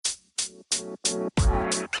Hey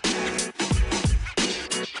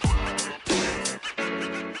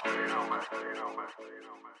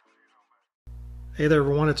there,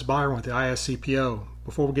 everyone. It's Byron with the ISCPO.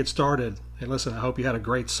 Before we get started, hey, listen, I hope you had a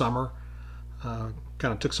great summer. Kind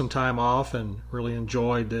of took some time off and really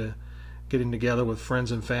enjoyed getting together with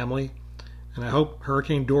friends and family. And I hope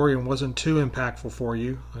Hurricane Dorian wasn't too impactful for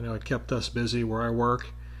you. I know it kept us busy where I work,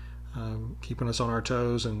 keeping us on our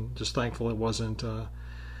toes, and just thankful it wasn't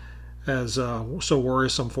as so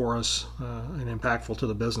worrisome for us and impactful to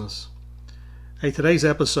the business. Hey, today's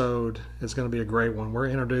episode is going to be a great one. We're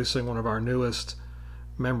introducing one of our newest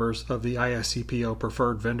members of the ISCPO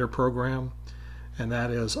Preferred Vendor Program, and that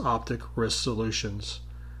is Optic Risk Solutions.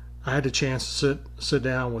 I had the chance to sit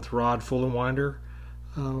down with Rod Fullenwinder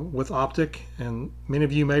with Optic, and many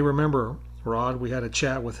of you may remember Rod. We had a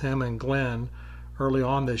chat with him and Glenn early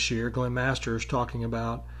on this year, Glenn Masters, talking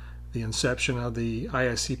about the inception of the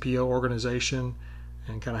ISCPO organization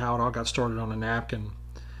and kind of how it all got started on a napkin.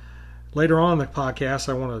 Later on in the podcast,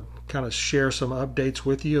 I want to kind of share some updates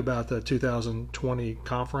with you about the 2020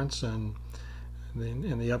 conference and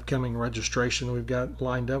the upcoming registration we've got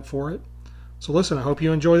lined up for it. So listen, I hope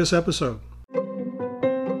you enjoy this episode.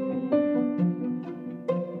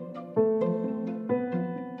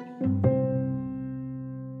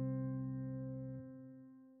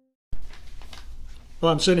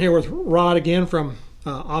 Well, I'm sitting here with Rod again from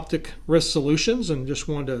Optic Risk Solutions, and just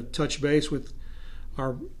wanted to touch base with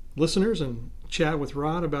our listeners and chat with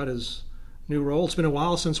Rod about his new role. It's been a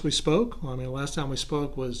while since we spoke. I mean, the last time we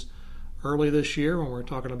spoke was early this year when we were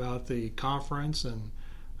talking about the conference and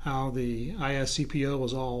how the ISCPO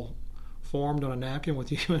was all formed on a napkin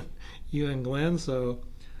with you and Glenn. So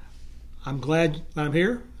I'm glad that I'm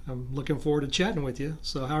here. I'm looking forward to chatting with you.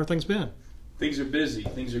 So how are things been? Things are busy.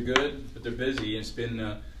 Things are good, but they're busy. It's been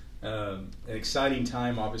an exciting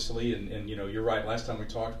time, obviously. And you know, you're right. Last time we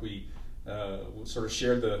talked, we sort of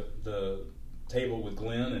shared the table with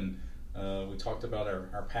Glenn, and we talked about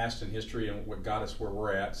our past and history and what got us where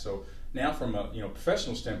we're at. So now, from a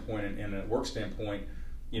professional standpoint and a work standpoint,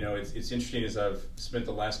 it's interesting as I've spent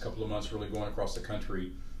the last couple of months really going across the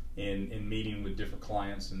country and meeting with different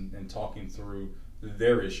clients and talking through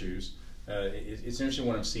their issues. It's interesting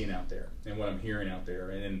what I'm seeing out there and what I'm hearing out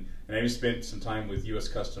there, and I even spent some time with U.S.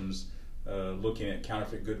 Customs looking at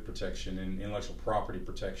counterfeit good protection and intellectual property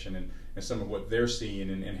protection and some of what they're seeing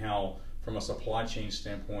and how, from a supply chain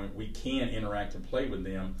standpoint, we can interact and play with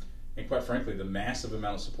them, and quite frankly, the massive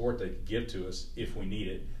amount of support they could give to us if we need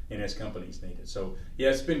it and as companies need it. So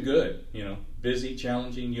yeah, it's been good, busy,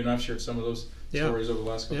 challenging. You and I've shared some of those stories over the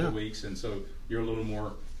last couple of weeks, and so you're a little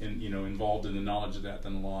more involved in the knowledge of that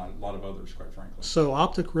than a lot of others, quite frankly. So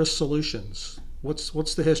Optic Risk Solutions,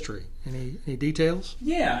 what's the history? Any details?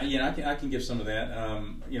 Yeah, I can give some of that.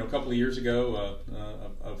 A couple of years ago,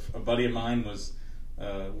 a buddy of mine was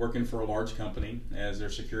working for a large company as their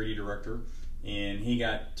security director, and he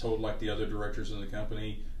got told, like the other directors in the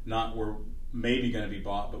company, not we're maybe going to be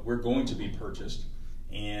bought, but we're going to be purchased,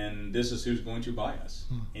 and this is who's going to buy us.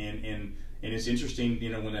 And it's interesting,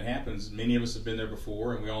 when that happens, many of us have been there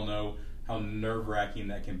before, and we all know how nerve-wracking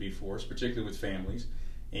that can be for us, particularly with families.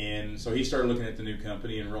 And so he started looking at the new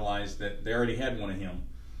company and realized that they already had one of him,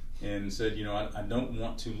 and said, I don't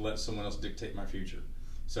want to let someone else dictate my future.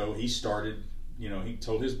 So he started, he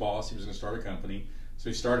told his boss he was going to start a company, so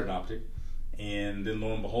he started Optic, and then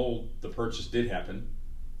lo and behold, the purchase did happen.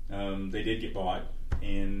 They did get bought,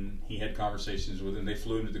 and he had conversations with them. They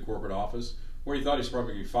flew into the corporate office where he thought he was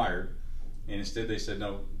probably going to be fired, and instead they said,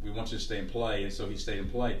 no, we want you to stay and play, and so he stayed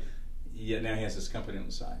and played. Yet now he has this company on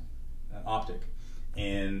the side, Optic.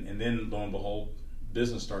 And then lo and behold,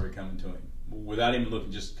 business started coming to him without even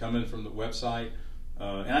looking, just coming from the website.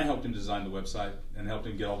 And I helped him design the website and helped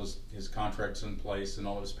him get all his contracts in place and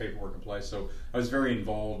all of his paperwork in place. So I was very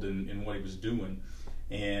involved in what he was doing.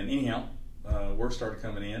 And anyhow, work started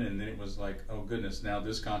coming in, and then it was like, oh goodness, now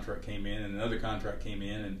this contract came in, and another contract came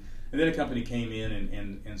in, and then a company came in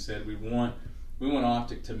and said, we want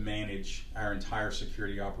Optic to manage our entire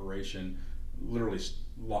security operation, literally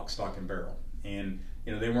lock, stock, and barrel. And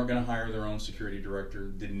they weren't going to hire their own security director,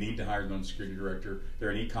 didn't need to hire their own security director. They're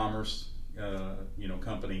an e-commerce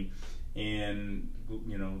company, and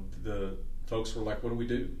the folks were like, what do we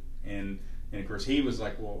do? And of course he was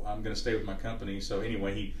like, well, I'm going to stay with my company. So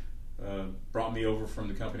anyway, he brought me over from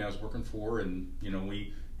the company I was working for, and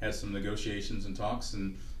we had some negotiations and talks,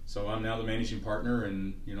 and so I'm now the managing partner,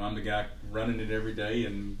 and I'm the guy running it every day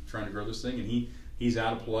and trying to grow this thing, and he's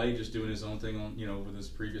out of play, just doing his own thing on with his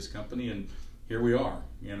previous company, and here we are.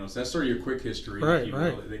 So that's sort of your quick history, right, if you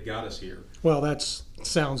will, that got us here. Well, that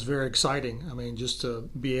sounds very exciting. I mean, just to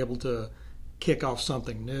be able to kick off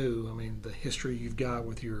something new, I mean, the history you've got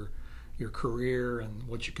with your career and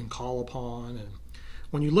what you can call upon. And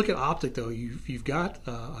when you look at Optic, though, you've got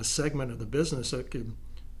a segment of the business that could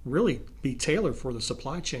really be tailored for the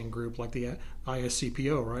supply chain group, like the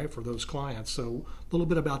ISCPO, right, for those clients. So a little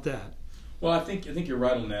bit about that. Well, I think you're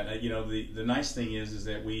right on that. The nice thing is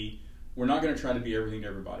that we're not going to try to be everything to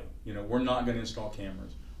everybody. We're not going to install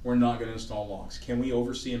cameras. We're not going to install locks. Can we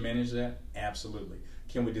oversee and manage that? Absolutely.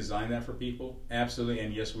 Can we design that for people? Absolutely.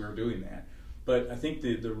 And yes, we are doing that. But I think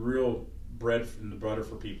the real bread and the butter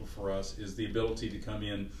for people for us is the ability to come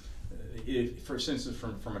in, for instance,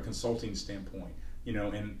 from a consulting standpoint,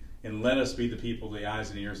 and let us be the people, the eyes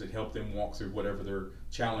and ears that help them walk through whatever their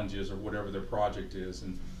challenge is or whatever their project is,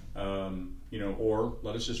 and or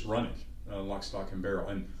let us just run it, lock, stock, and barrel.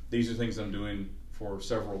 And these are things I'm doing for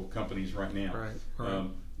several companies right now. Right.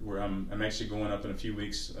 Where I'm actually going up in a few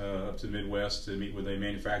weeks up to the Midwest to meet with a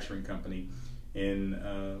manufacturing company, and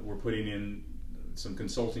we're putting in some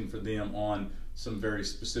consulting for them on some very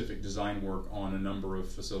specific design work on a number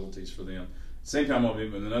of facilities for them. At the same time, I'll be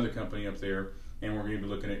with another company up there, and we're going to be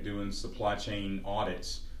looking at doing supply chain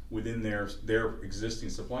audits within their existing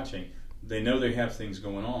supply chain. They know they have things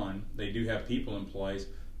going on. They do have people in place,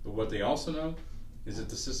 but what they also know is that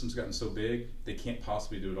the system's gotten so big they can't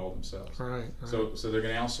possibly do it all themselves. Right. So they're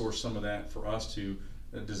going to outsource some of that for us to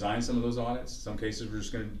design some of those audits. In some cases, we're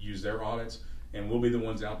just going to use their audits, and we'll be the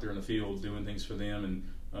ones out there in the field doing things for them.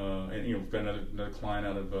 And we've got another client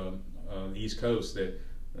out of the East Coast that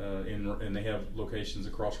and they have locations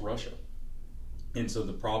across Russia. And so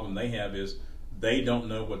the problem they have is they don't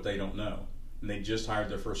know what they don't know, and they just hired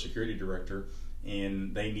their first security director,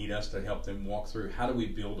 and they need us to help them walk through how do we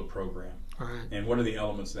build a program. Right. And what are the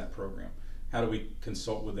elements of that program? How do we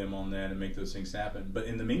consult with them on that and make those things happen? But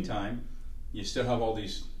in the meantime, you still have all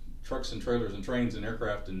these trucks and trailers and trains and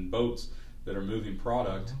aircraft and boats that are moving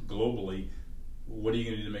product globally. What are you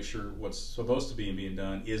going to do to make sure what's supposed to be being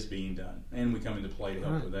done is being done? And we come into play to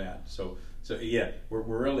help with that. So yeah, we're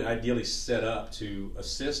really ideally set up to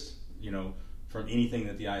assist, from anything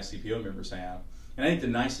that the ISCPO members have. And I think the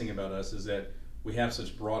nice thing about us is that we have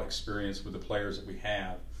such broad experience with the players that we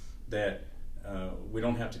have that we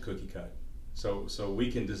don't have to cookie cut. So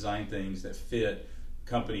we can design things that fit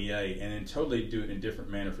company A and then totally do it in a different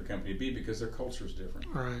manner for company B because their culture is different.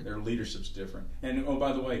 Right. Their leadership's different. And oh,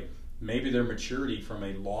 by the way, maybe their maturity from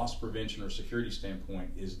a loss prevention or security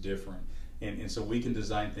standpoint is different. And so we can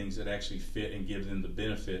design things that actually fit and give them the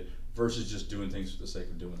benefit versus just doing things for the sake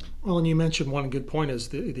of doing them. Well, and you mentioned one good point is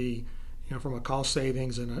the from a cost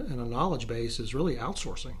savings and a knowledge base is really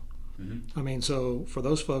outsourcing. Mm-hmm. I mean, so for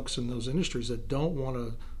those folks in those industries that don't want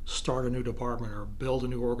to start a new department or build a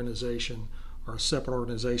new organization or a separate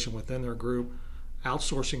organization within their group,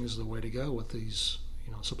 outsourcing is the way to go with these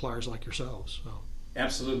suppliers like yourselves. So.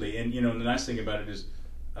 Absolutely, and the nice thing about it is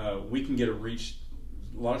we can get a reach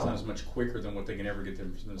a lot of times much quicker than what they can ever get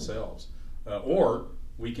themselves, or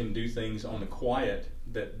we can do things on the quiet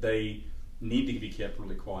that they need to be kept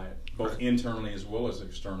really quiet, both internally as well as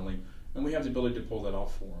externally, and we have the ability to pull that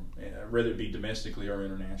off for them, whether it be domestically or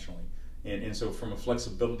internationally. And so from a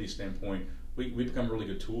flexibility standpoint, we become a really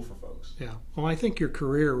good tool for folks. Yeah. Well, I think your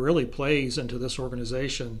career really plays into this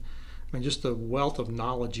organization. I mean, just the wealth of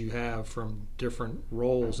knowledge you have from different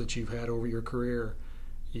roles that you've had over your career,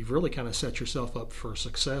 you've really kind of set yourself up for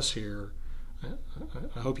success here.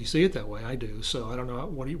 I hope you see it that way. I do. So I don't know.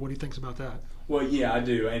 What do you think about that? Well, yeah, I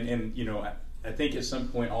do. And I think at some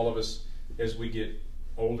point, all of us, as we get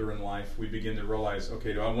older in life, we begin to realize,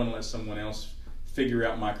 okay, do I want to let someone else figure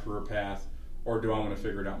out my career path, or do I want to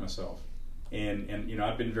figure it out myself? And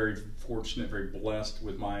I've been very fortunate, very blessed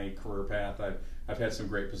with my career path. I've had some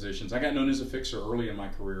great positions. I got known as a fixer early in my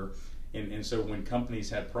career, and so when companies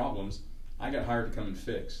had problems, I got hired to come and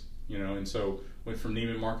fix. And so went from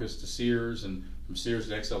Neiman Marcus to Sears, and from Sears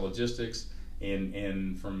to XL Logistics,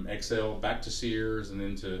 and from XL back to Sears, and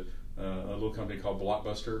then to a little company called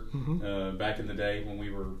Blockbuster back in the day when we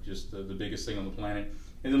were just the biggest thing on the planet.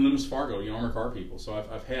 And then Loomis Fargo, Armored Car People. So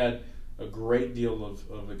I've had a great deal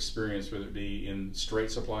of experience, whether it be in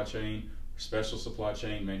straight supply chain, special supply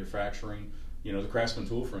chain, manufacturing. The Craftsman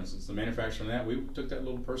tool, for instance, the manufacturing of that, we took that a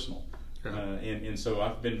little personal. Yeah. And so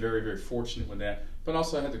I've been very, very fortunate with that. But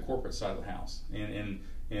also I had the corporate side of the house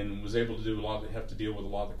and was able to do have to deal with a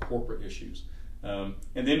lot of the corporate issues. And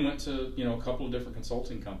then went to a couple of different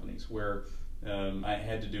consulting companies where I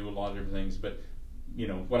had to do a lot of different things. But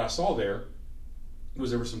what I saw there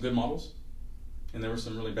were some good models, and there were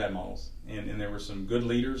some really bad models, and there were some good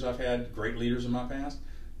leaders. I've had great leaders in my past,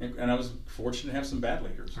 and I was fortunate to have some bad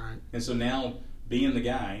leaders. Right. And so now being the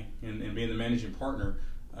guy and being the managing partner,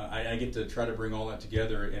 I get to try to bring all that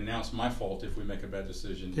together, and now it's my fault if we make a bad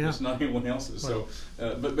decision. Yeah. It's not anyone else's. Well,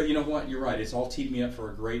 but you know what? You're right. It's all teed me up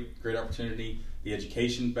for a great opportunity. The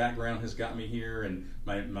education background has got me here, and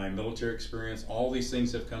my military experience. All these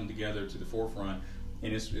things have come together to the forefront,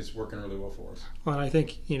 and it's working really well for us. Well, I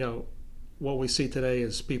think what we see today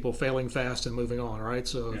is people failing fast and moving on, right?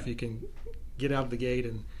 So if you can get out of the gate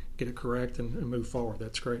and get it correct and move forward,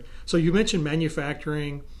 that's great. So you mentioned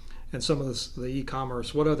manufacturing and some of the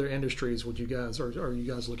e-commerce. What other industries would you guys are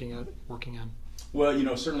you guys looking at working in? Well,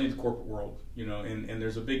 certainly the corporate world, and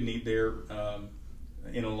there's a big need there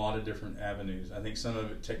in a lot of different avenues. I think some of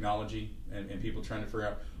it technology and people trying to figure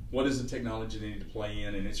out what is the technology they need to play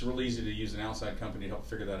in, and it's real easy to use an outside company to help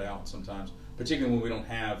figure that out sometimes, particularly when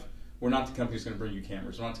we're not the company that's going to bring you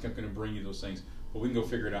cameras, we're not the company going to bring you those things, but we can go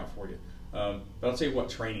figure it out for you. But I'll tell you what,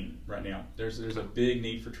 training right now, there's a big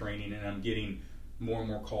need for training, and I'm getting more and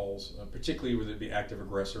more calls, particularly with it be active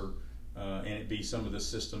aggressor, and it be some of the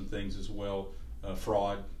system things as well.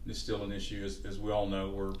 Fraud is still an issue, as we all know.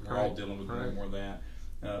 We're all dealing with more and more of that.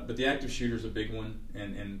 But the active shooter is a big one,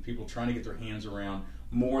 and people trying to get their hands around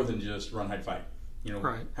more than just run, hide, fight.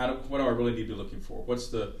 What do I really need to be looking for?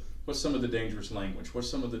 What's some of the dangerous language? What's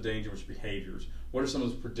some of the dangerous behaviors? What are some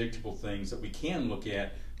of the predictable things that we can look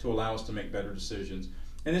at to allow us to make better decisions?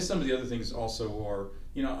 And then some of the other things also are,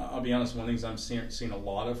 I'll be honest, one of the things I'm seeing a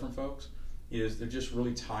lot of from folks is they're just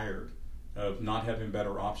really tired of not having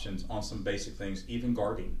better options on some basic things, even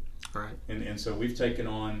guarding. Right. And so we've taken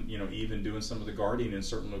on, even doing some of the guarding in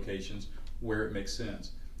certain locations where it makes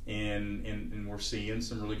sense. And we're seeing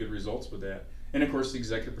some really good results with that. And of course the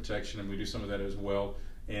executive protection, and we do some of that as well.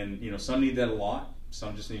 And some need that a lot,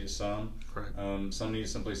 some just need it some. Right. Some need it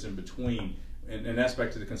someplace in between. And that's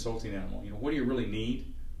back to the consulting animal. What do you really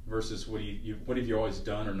need versus what have you always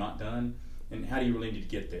done or not done, and how do you really need to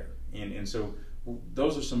get there? And so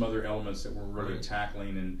those are some other elements that we're really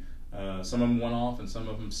tackling, and some of them one-off, and some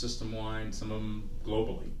of them system-wide, some of them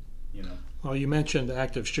globally. Well, you mentioned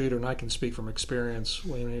active shooter, and I can speak from experience.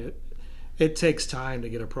 It takes time to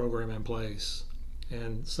get a program in place,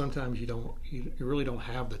 and sometimes you really don't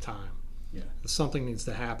have the time. Yeah. Something needs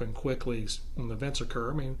to happen quickly when events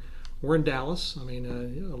occur. We're in Dallas. A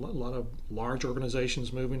lot of large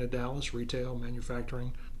organizations moving to Dallas, retail,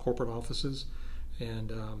 manufacturing, corporate offices,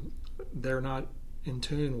 and they're not in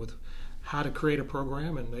tune with how to create a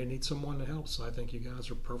program, and they need someone to help. So I think you guys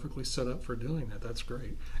are perfectly set up for doing that. That's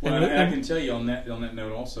great. Well, and I can tell you on that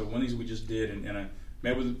note also, one of these we just did, and I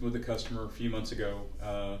met with a customer a few months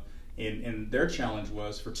ago, and their challenge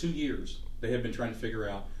was for 2 years they had been trying to figure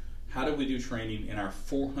out how do we do training in our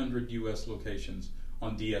 400 U.S. locations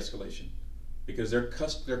on de-escalation, because their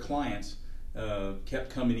clients kept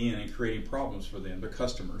coming in and creating problems for them, their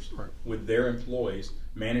customers, with their employees,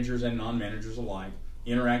 managers and non-managers alike,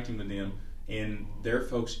 interacting with them, and their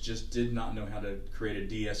folks just did not know how to create a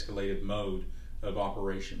de-escalated mode of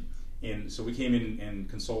operation. And so we came in and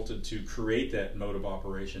consulted to create that mode of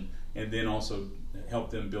operation, and then also help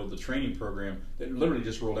them build the training program that literally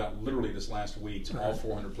just rolled out this last week to all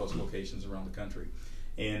 400 plus locations around the country.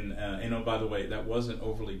 And oh, by the way, that wasn't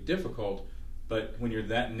overly difficult, but when you're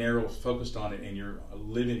that narrow focused on it, and you're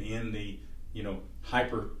living in the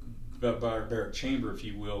hyperbaric chamber, if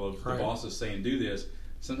you will, of the bosses saying do this,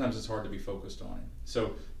 sometimes it's hard to be focused on it.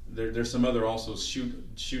 So there's some other also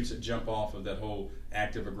shoots that jump off of that whole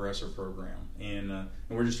active aggressor program, and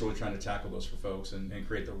we're just really trying to tackle those for folks and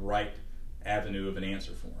create the right avenue of an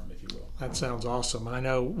answer for them, if you will. That sounds awesome. I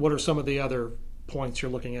know. What are some of the other points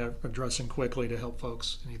you're looking at addressing quickly to help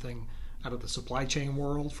folks? Anything out of the supply chain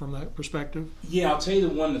world from that perspective? Yeah, I'll tell you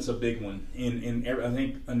the one that's a big one, and I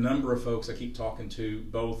think a number of folks I keep talking to,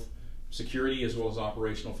 both security as well as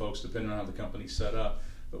operational folks, depending on how the company's set up.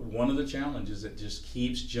 But one of the challenges that just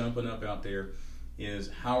keeps jumping up out there is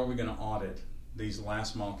how are we going to audit these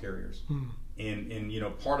last mile carriers?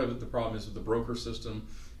 And part of it, the problem is with the broker system,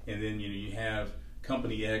 and then you have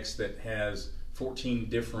company X that has 14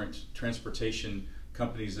 different transportation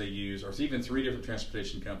companies they use, or even 3 different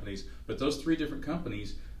transportation companies, but those 3 different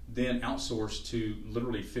companies then outsource to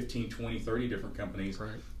literally 15, 20, 30 different companies.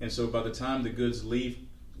 Right. And so by the time the goods leave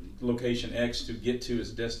location X to get to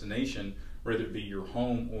its destination, whether it be your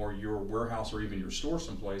home or your warehouse or even your store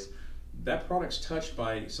someplace, that product's touched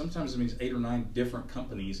by, sometimes it means 8 or 9 different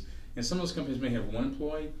companies. And some of those companies may have 1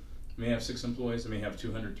 employee, may have 6 employees, they may have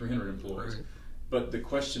 200, 300 employees. Right. But the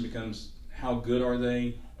question becomes, how good are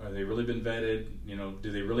they? Are they really been vetted?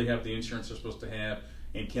 Do they really have the insurance they're supposed to have?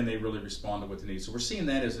 And can they really respond to what they need? So we're seeing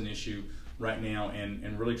that as an issue right now,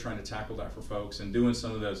 and really trying to tackle that for folks, and doing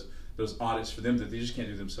some of those those audits for them that they just can't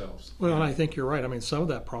do themselves. Well, and I think you're right. I mean, some of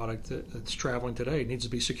that product that's traveling today needs to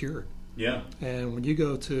be secured. Yeah. And when you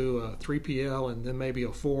go to a 3PL and then maybe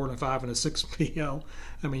a 4 and a 5 and a 6PL,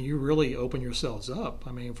 I mean, you really open yourselves up,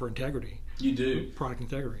 I mean, for integrity. You do. Product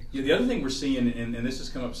integrity. Yeah, the other thing we're seeing, and this has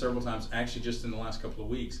come up several times actually just in the last couple of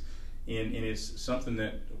weeks, and it's something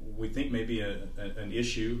that we think may be an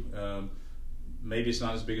issue. Maybe it's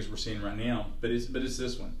not as big as we're seeing right now, but it's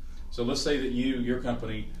this one. So let's say that your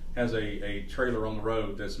company has a trailer on the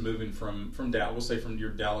road that's moving from Dallas, we'll say from your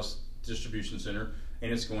Dallas distribution center,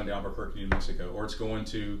 and it's going to Albuquerque, New Mexico, or it's going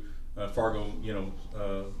to Fargo,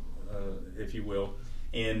 if you will,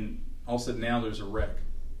 and all of a sudden now there's a wreck,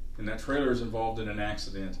 and that trailer is involved in an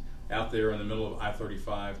accident out there in the middle of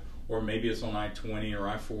I-35, or maybe it's on I-20 or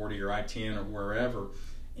I-40 or I-10 or wherever,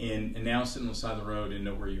 and now it's sitting on the side of the road in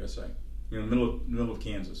Nowhere, USA, middle of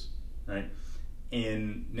Kansas, right?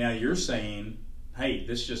 And now you're saying, hey,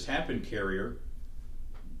 this just happened, carrier.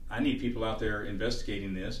 I need people out there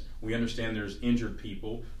investigating this. We understand there's injured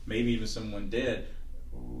people, maybe even someone dead,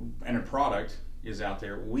 and a product is out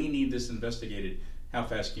there. We need this investigated. How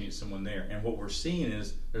fast can you get someone there? And what we're seeing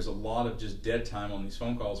is there's a lot of just dead time on these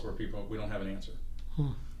phone calls where we don't have an answer.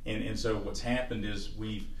 And so what's happened is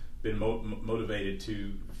we've been motivated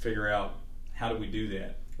to figure out how do we do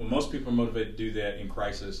that. Well, most people are motivated to do that in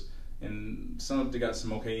crisis, and some of them got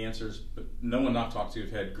some okay answers, but no one I've talked to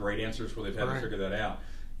have had great answers where they've had to figure that out.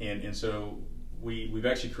 And so we've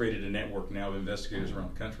actually created a network now of investigators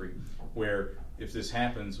around the country where if this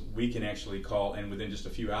happens, we can actually call, and within just a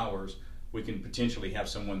few hours, we can potentially have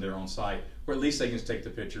someone there on site, or at least they can take the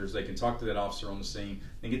pictures, they can talk to that officer on the scene,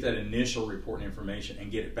 and get that initial report information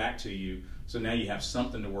and get it back to you. So now you have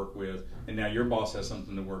something to work with, and now your boss has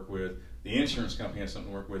something to work with, the insurance company has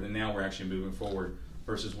something to work with, and now we're actually moving forward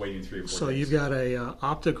versus waiting 3 or 4 days. So you've got a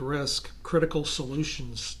Optic Risk critical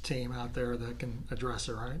solutions team out there that can address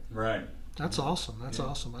it, right? Right. That's awesome. That's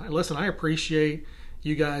awesome. Listen, I appreciate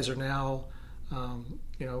you guys are now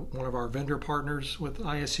one of our vendor partners with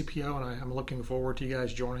ISCPO, and I'm looking forward to you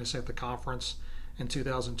guys joining us at the conference in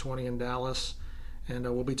 2020 in Dallas. And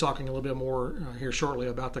we'll be talking a little bit more here shortly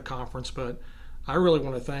about the conference, but I really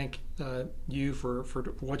want to thank you for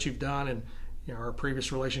what you've done, and our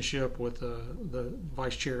previous relationship with the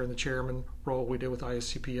vice chair and the chairman role we did with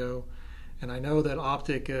ISCPO. And I know that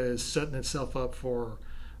Optic is setting itself up for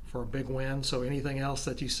a big win. So anything else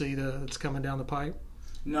that you see that's coming down the pipe?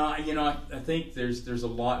 No, I think there's a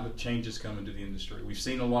lot of changes coming to the industry. We've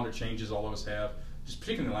seen a lot of changes, all of us have, just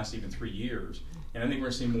particularly in the last even 3 years. And I think we're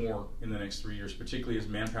going to see more in the next 3 years, particularly as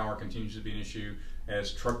manpower continues to be an issue,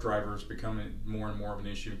 as truck drivers become more and more of an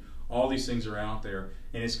issue. All these things are out there,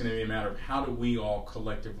 and it's going to be a matter of how do we all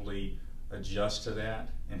collectively adjust to that,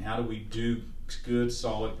 and how do we do good,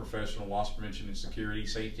 solid, professional loss prevention and security,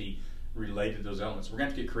 safety related to those elements. We're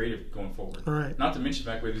going to have to get creative going forward. All right. Not to mention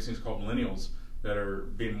the fact we have these things called millennials that are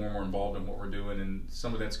being more and more involved in what we're doing, and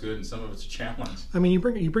some of that's good and some of it's a challenge. I mean, you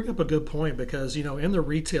bring up a good point, because in the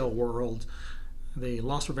retail world, the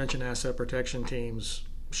loss prevention asset protection teams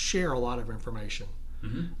share a lot of information.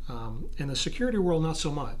 Mm-hmm. In the security world, not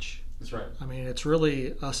so much. That's right. I mean, it's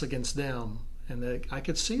really us against them, and I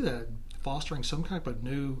could see that fostering some type of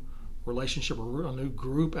new relationship or a new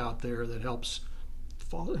group out there that helps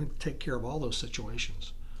take care of all those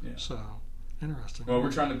situations. Yeah. So interesting. Well,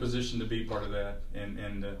 we're trying to position to be part of that,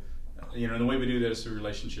 and the way we do that is through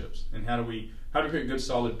relationships. And how do we create good,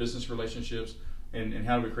 solid business relationships? And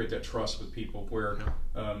how do we create that trust with people where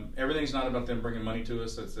everything's not about them bringing money to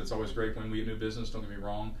us. That's always great when we get new business, don't get me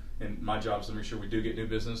wrong. And my job is to make sure we do get new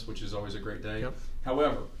business, which is always a great day. Yep.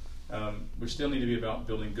 However, we still need to be about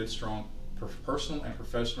building good, strong personal and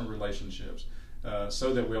professional relationships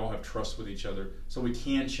so that we all have trust with each other, so we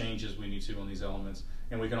can change as we need to on these elements.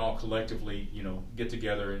 And we can all collectively, get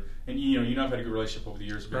together. And I've had a good relationship over the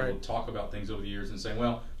years, being able to talk about things over the years and say,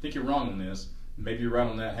 well, I think you're wrong on this. Maybe you're right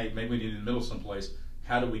on that. Hey, maybe we need in the middle someplace.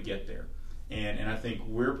 How do we get there? And I think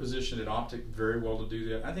we're positioned at Optic very well to do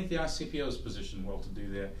that. I think the ICPO is positioned well to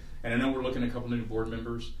do that. And I know we're looking at a couple new board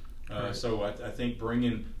members. So I think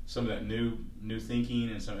bringing some of that new thinking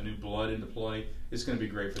and some new blood into play is going to be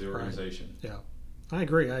great for the organization. Right. Yeah, I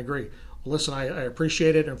agree. Well, listen, I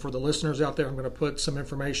appreciate it. And for the listeners out there, I'm going to put some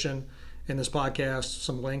information in this podcast,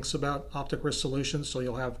 some links about Optic Risk Solutions, so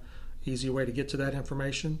you'll have easy way to get to that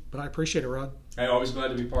information. But I appreciate it, Rod. Hey, always glad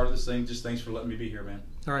to be part of this thing. Just thanks for letting me be here, man.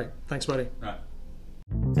 All right. Thanks, buddy. All right.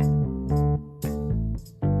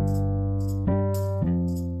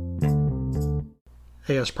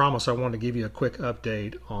 Hey, as promised, I wanted to give you a quick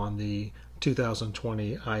update on the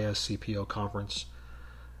 2020 ISCPO conference.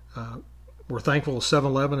 We're thankful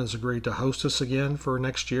 7-Eleven has agreed to host us again for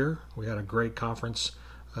next year. We had a great conference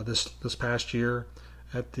this past year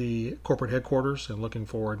at the corporate headquarters, and looking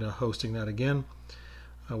forward to hosting that again.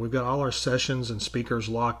 We've got all our sessions and speakers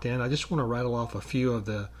locked in. I just want to rattle off a few of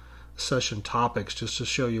the session topics just to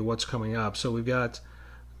show you what's coming up. So we've got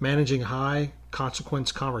managing high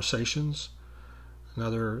consequence conversations.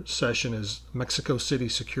 Another session is Mexico City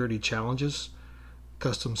security challenges,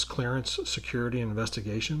 customs clearance, security, and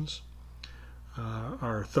investigations.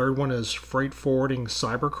 Our third one is freight forwarding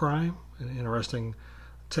cybercrime, an interesting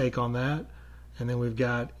take on that. And then we've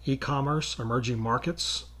got e-commerce, emerging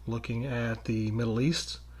markets, looking at the Middle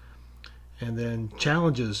East. And then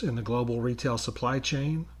challenges in the global retail supply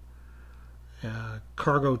chain,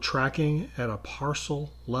 cargo tracking at a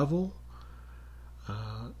parcel level,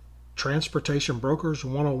 transportation brokers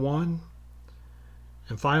 101,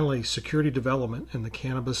 and finally security development in the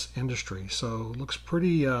cannabis industry. So it looks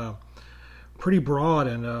pretty broad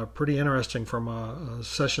and pretty interesting from a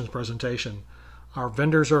sessions presentation. Our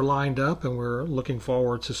vendors are lined up, and we're looking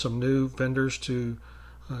forward to some new vendors to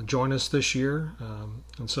join us this year.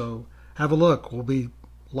 And so have a look. We'll be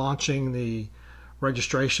launching the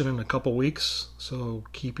registration in a couple weeks, so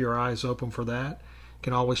keep your eyes open for that. You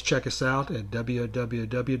can always check us out at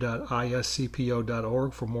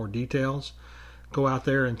www.iscpo.org for more details. Go out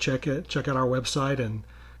there and check out our website and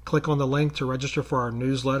click on the link to register for our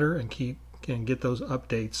newsletter and get those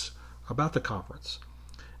updates about the conference.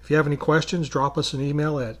 If you have any questions, drop us an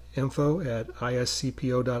email at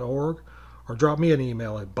info@iscpo.org or drop me an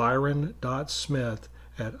email at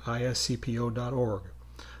byron.smith@iscpo.org.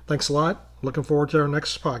 Thanks a lot. Looking forward to our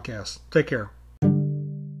next podcast. Take care.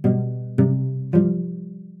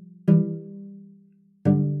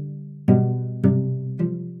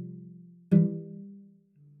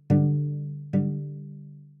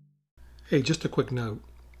 Hey, just a quick note.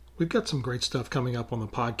 We've got some great stuff coming up on the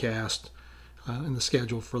podcast in the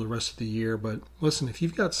schedule for the rest of the year. But listen, if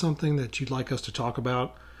you've got something that you'd like us to talk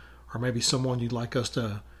about, or maybe someone you'd like us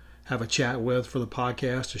to have a chat with for the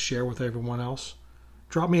podcast to share with everyone else,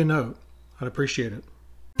 drop me a note. I'd appreciate it.